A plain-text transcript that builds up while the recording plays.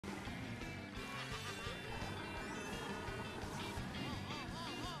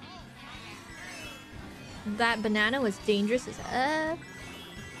That banana was dangerous as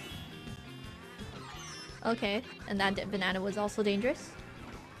okay, and that banana was also dangerous.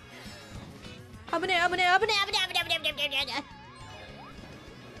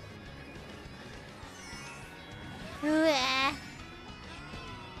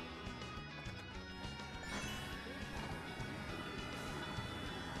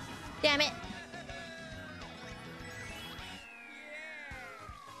 Damn it.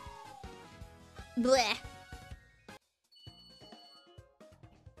 Bleh.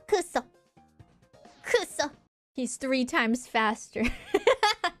 Kuso. Kuso. He's 3 times faster.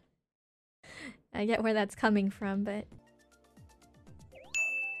 I get where that's coming from, but...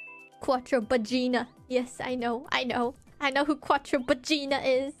 Quattro Bagina. Yes, I know. I know who Quattro Bagina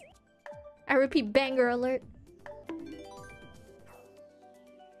is. I repeat, banger alert.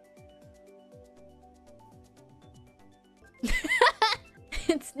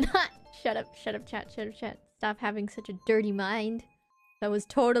 It's not. Shut up, chat, Stop having such a dirty mind. That was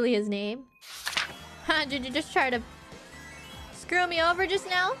totally his name. Huh, did you just try to screw me over just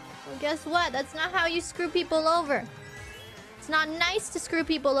now? Well, guess what? That's not how you screw people over. It's not nice to screw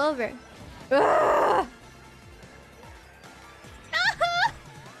people over. I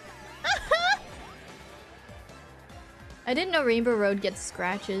didn't know Rainbow Road gets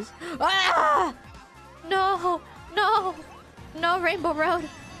scratches. No! No! No, Rainbow Road!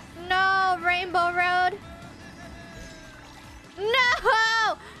 No, Rainbow Road!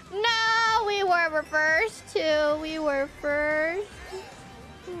 No! No! We were first too. We were first.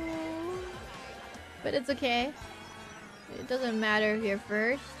 But it's okay. It doesn't matter if you're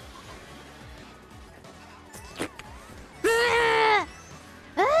first.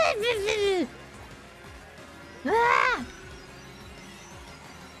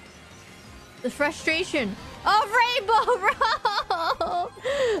 The frustration of Rainbow Road!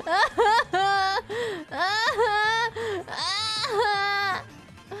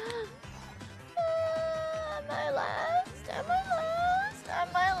 Am I last? Am I last?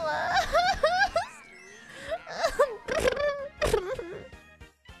 Am I last?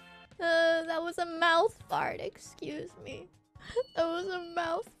 That was a mouth fart, excuse me. That was a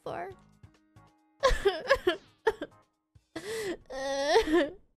mouth fart.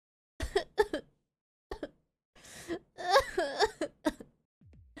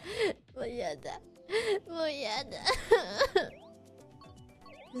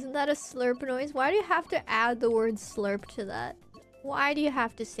 Isn't that a slurp noise? Why do you have to add the word slurp to that? Why do you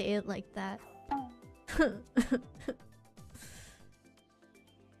have to say it like that?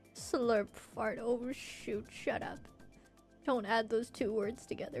 Slurp fart. Oh shoot, shut up. Don't add those 2 words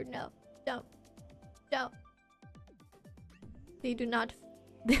together. No. Don't. Don't. They do not...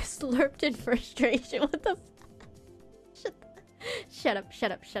 They slurped in frustration. What the f... Shut up,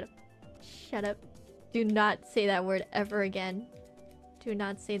 shut up, shut up. Shut up. Do not say that word ever again. Do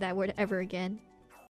not say that word ever again.